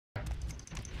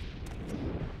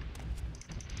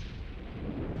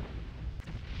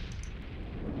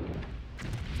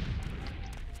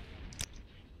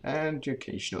And the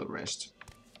occasional rest.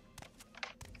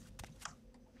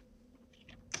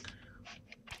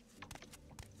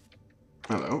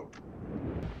 Hello.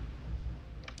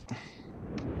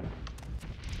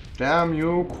 Damn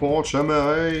you,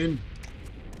 Quartermain!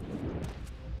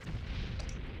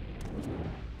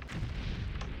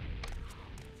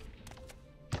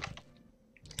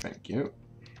 Thank you.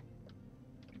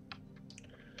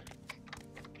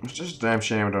 It's just a damn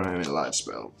shame I don't have any light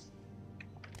spell.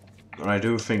 But I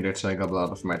do think they take up a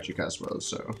lot of magic as well,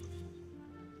 so...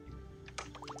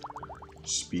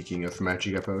 Speaking of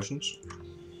magic potions...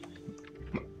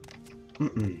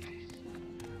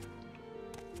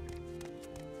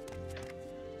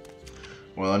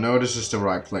 Well, I know this is the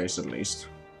right place at least.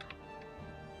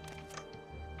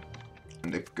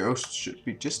 And the ghost should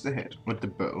be just ahead with the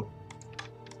bow.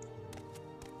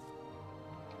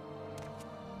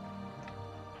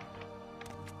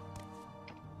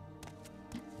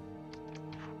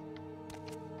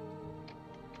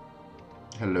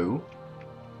 Hello?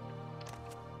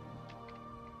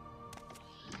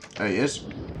 There he is.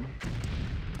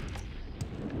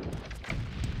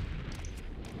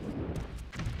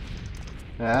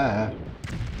 Ah.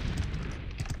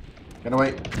 Get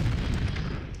away.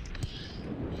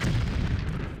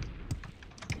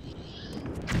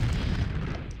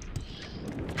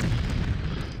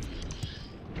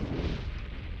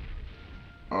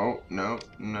 Oh, no,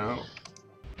 no.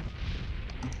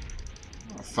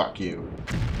 Oh, fuck you.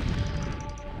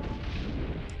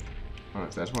 Oh,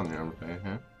 if that's one there, okay,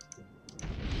 huh?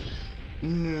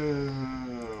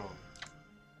 No.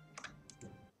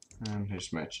 And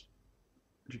his match.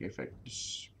 Effect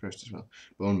is first as well.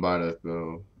 Bonebiter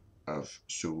Bow of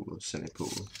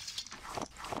Sul-Senipul.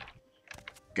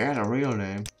 Get a real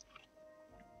name.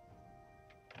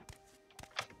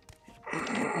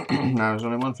 Now there's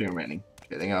only one thing remaining.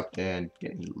 Getting up there and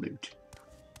getting loot.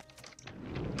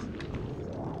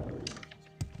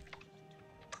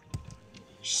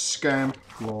 Scam.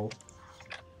 Lol.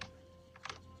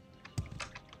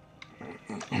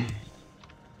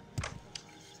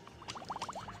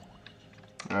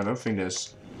 I don't think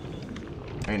there's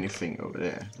anything over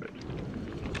there, but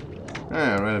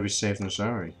I'd rather be safe than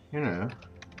sorry, you know.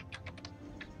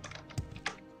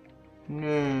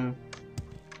 No.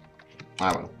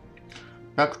 I will.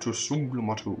 Back to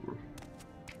Sul-Senipul.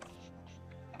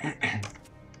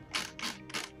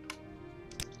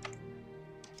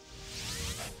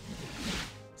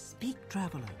 Speak,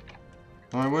 traveler.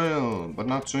 I will, but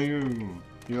not to you.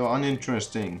 You're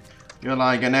uninteresting. You're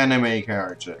like an anime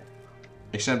character.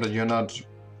 Except that you're not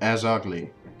as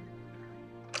ugly.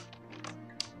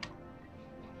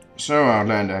 So,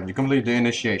 Outlander, have you completed the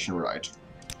initiation rite?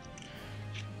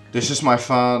 This is my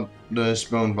father's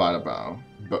Bonebiter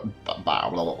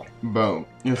Bow.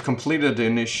 You've completed the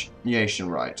initiation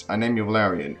rite. I name you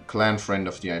Volaryon, Clanfriend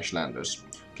of the Ashlanders.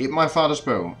 Keep my father's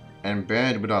bow, and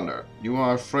bear it with honor. You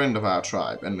are a friend of our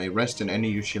tribe, and may rest in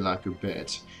any Urshilaku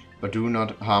bed, but do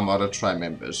not harm other tribe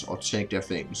members, or take their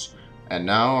things. And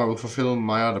now I will fulfill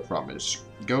my other promise.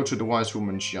 Go to the wise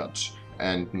woman's yacht,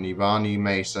 and Nibani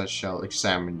Maesa shall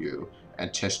examine you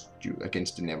and test you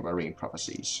against the Nerevarine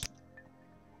prophecies.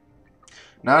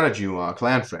 Now that you are a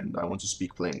Clanfriend, I want to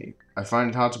speak plainly. I find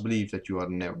it hard to believe that you are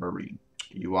Nerevarine.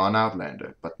 You are an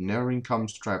Outlander, but Nerevarine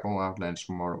comes to trap all Outlanders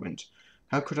from Morrowind.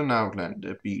 How could an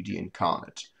Outlander be the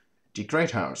incarnate? The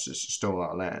great houses stole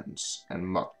our lands and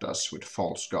mocked us with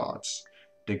false gods.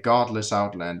 The godless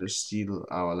Outlanders steal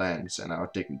our lands and our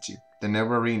dignity. The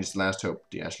Nerevarine is the last hope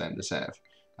the Ashlanders have.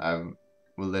 I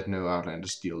will let no Outlander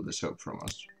steal this hope from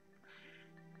us.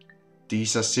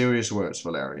 These are serious words,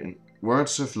 Volaryon.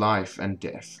 Words of life and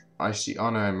death. I see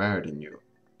honor and merit in you,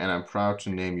 and I'm proud to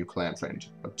name you Clanfriend.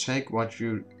 But take what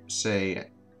you say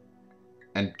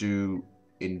and do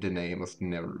in the name of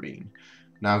Nerevarine.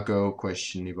 Now go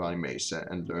question Nibani Maesa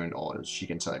and learn all that she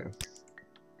can tell you.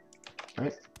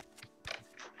 Right?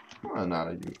 Well, now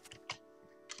that you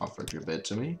offered your bed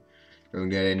to me, don't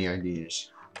get any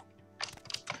ideas.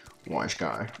 Wise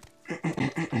guy.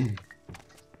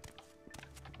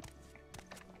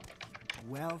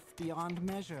 Wealth beyond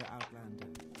measure, Outlander.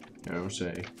 I don't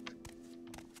say.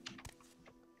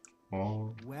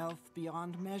 Oh. Wealth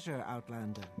beyond measure,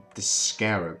 Outlander. The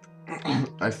scarab.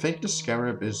 I think the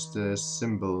scarab is the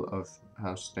symbol of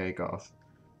House Dagoth,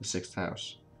 the 6th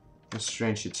house. It's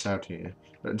strange it's out here.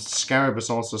 But the scarab is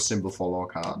also a symbol for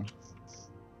Lorcan.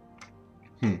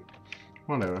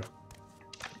 Whatever.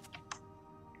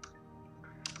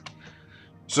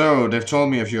 So, they've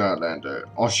told me of you, Outlander,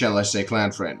 or shall I say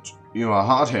Clanfriend. You are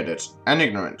hard-headed and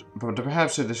ignorant, but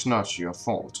perhaps it is not your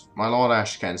fault. My lord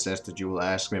Ashkhan says that you will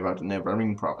ask me about the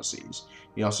Nerevarine prophecies.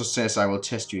 He also says I will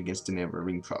test you against the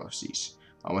Nerevarine prophecies.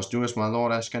 I must do as my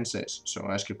lord Ashkhan says, so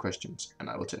ask your questions, and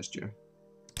I will test you.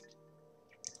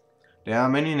 There are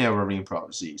many Nerevarine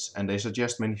prophecies, and they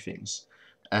suggest many things.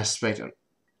 Aspect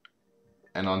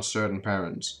and uncertain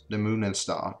parents, the moon and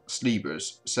star,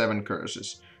 sleepers, 7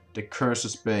 curses, the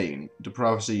curse's bane, the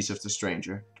prophecies of the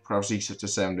stranger, the prophecies of the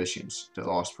 7 visions, the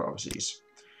lost prophecies.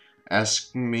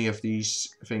 Ask me of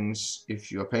these things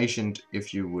if you are patient,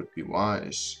 if you would be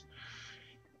wise.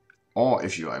 Or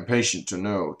if you are impatient to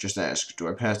know, just ask, do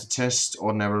I pass the test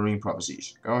or Nerevarine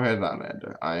prophecies? Go ahead,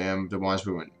 Outlander. I am the wise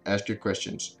woman. Ask your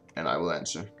questions, and I will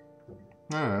answer.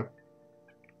 Alright.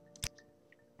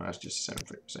 That's just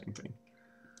the same thing.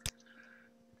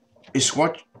 If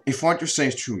what you say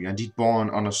is true, you are indeed born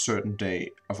on a certain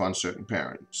day of uncertain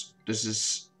parents. This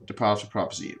is the part of the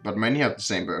prophecy, but many have the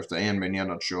same birthday and many are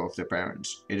not sure of their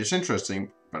parents. It is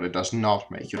interesting, but it does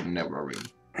not make you the Nerevarine.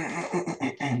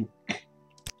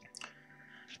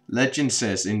 Legend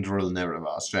says Indral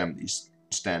Nerevar's family's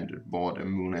standard bore the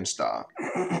moon and star.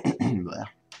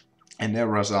 And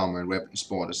Nerevar's armor and weapons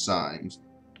bore this sign.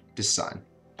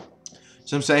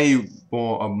 Some say he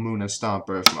bore a moon and star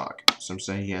birthmark. Some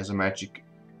say he has a magic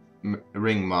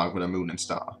ring marked with a moon and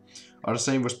star. Others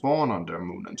say he was born under a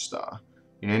moon and star.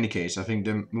 In any case, I think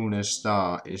the moon and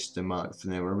star is the mark of the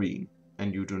Nerevarine,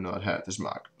 and you do not have this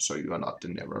mark, so you are not the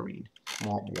Nerevarine.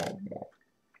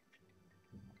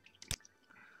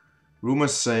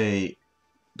 Rumors say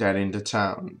that in the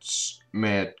towns,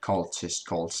 mad cultists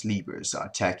called Sleepers are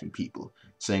attacking people,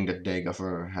 saying that Dagger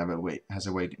has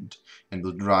awakened and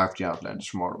will drive the Outlanders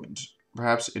from Morrowind.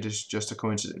 Perhaps it is just a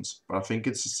coincidence, but I think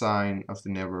it's a sign of the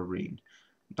Nerevarine.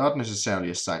 Not necessarily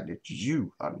a sign that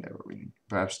you are Nerevarine.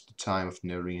 Perhaps the time of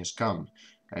Nerevarine has come,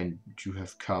 and you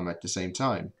have come at the same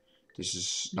time. This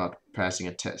is not passing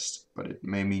a test, but it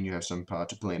may mean you have some part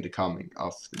to play in the coming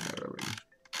of the Nerevarine.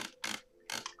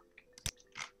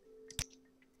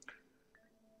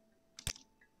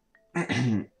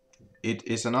 It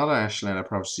is another Ashlander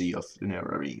prophecy of the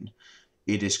Nerevarine.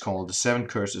 It is called the 7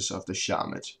 Curses of the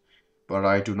Shamet, but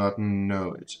I do not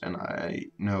know it, and I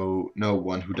know no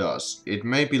one who does. It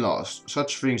may be lost.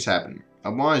 Such things happen.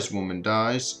 A wise woman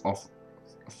dies or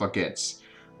forgets,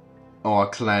 or a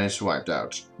clan is wiped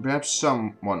out. Perhaps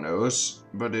someone knows,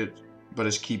 but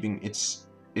is keeping its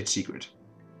secret.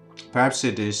 Perhaps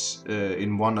it is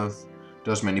in one of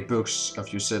those many books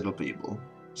of you settled people.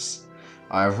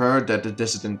 I have heard that the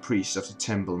dissident priests of the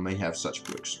temple may have such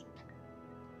books.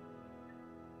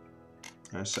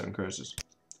 7 curses.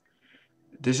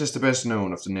 This is the best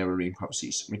known of the Nerevarine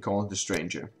prophecies. We call it the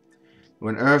Stranger.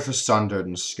 When earth is sundered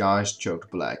and skies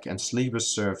choked black, and sleepers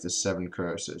serve the 7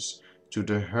 curses, to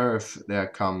the hearth there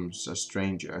comes a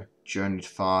stranger, journeyed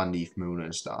far neath moon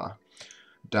and star.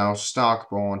 Thou stark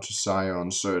born to sire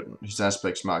uncertain, his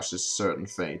aspects marks his certain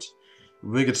fate.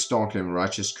 Wicked stalk him,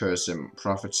 righteous curse him,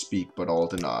 prophets speak but all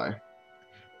deny.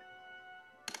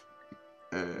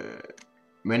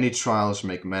 Many trials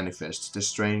make manifest the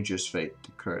stranger's fate, the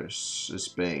curse's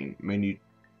bane. Many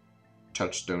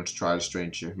touchstones try the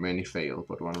stranger, many fail,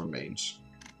 but one remains.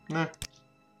 Nah,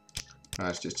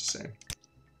 that's just the same.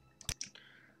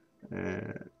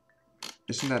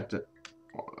 Isn't that the...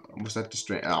 was that the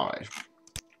stranger? Alright.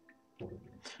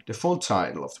 The full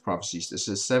title of the prophecies, this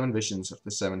is 7 visions of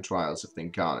the 7 trials of the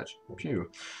incarnate.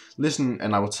 Phew. Listen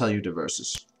and I will tell you the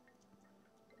verses.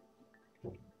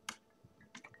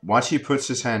 What he puts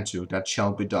his hand to, that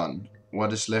shall be done.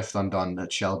 What is left undone,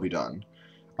 that shall be done.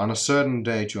 On a certain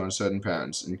day to uncertain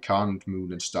parents, incarnate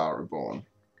moon and star are born.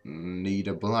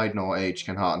 Neither blight nor age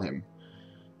can harm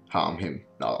him.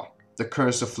 No. The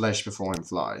curse of flesh before him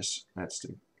flies. That's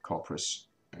the corpus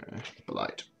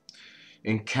blight.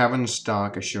 In caverns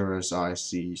dark a sure's eye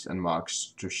sees, and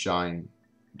marks to shine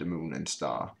the moon and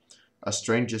star. A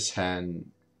stranger's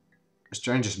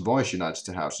voice unites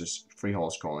the houses, 3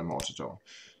 halls call him Mortator.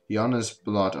 He honors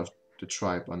blood of the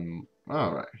tribe on...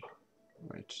 Alright.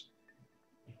 Right.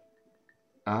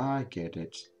 I get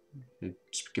it. It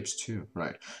skips 2.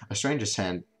 Right. A stranger's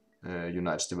hand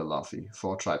unites the Velothi.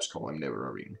 4 tribes call him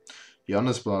Nerevarine. He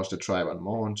honors blood of the tribe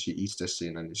unmourned. He eats their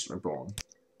sin and is reborn.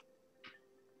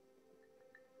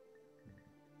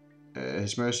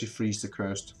 His mercy frees the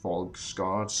cursed false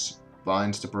gods,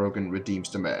 binds the broken, redeems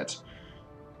the mad.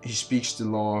 He speaks the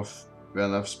law of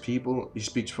Velaf's people, he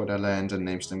speaks for their land and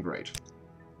names them great.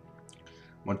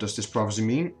 What does this prophecy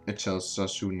mean? It tells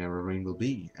us who Nerevarine will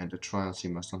be, and the trials he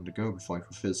must undergo before he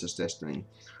fulfills his destiny.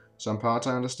 Some parts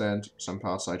I understand, some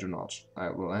parts I do not. I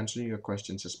will answer your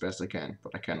questions as best I can,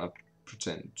 but I cannot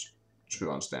pretend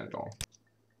to understand it all.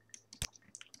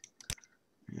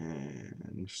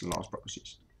 And it's the last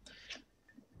prophecies.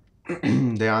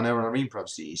 There are Nerevarine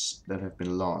prophecies that have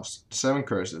been lost, 7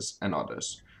 curses and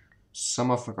others.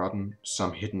 Some are forgotten,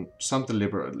 some hidden, some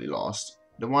deliberately lost.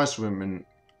 The wise women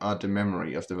are the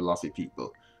memory of the lovely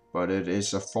people, but it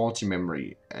is a faulty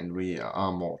memory, and we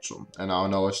are mortal, and our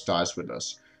knowledge dies with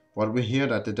us. But we hear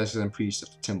that the dissident priests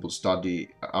of the temple study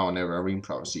our Nerevarine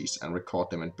prophecies and record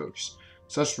them in books.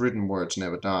 Such written words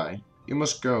never die. You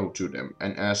must go to them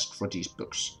and ask for these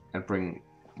books, and bring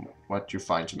what you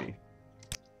find to me.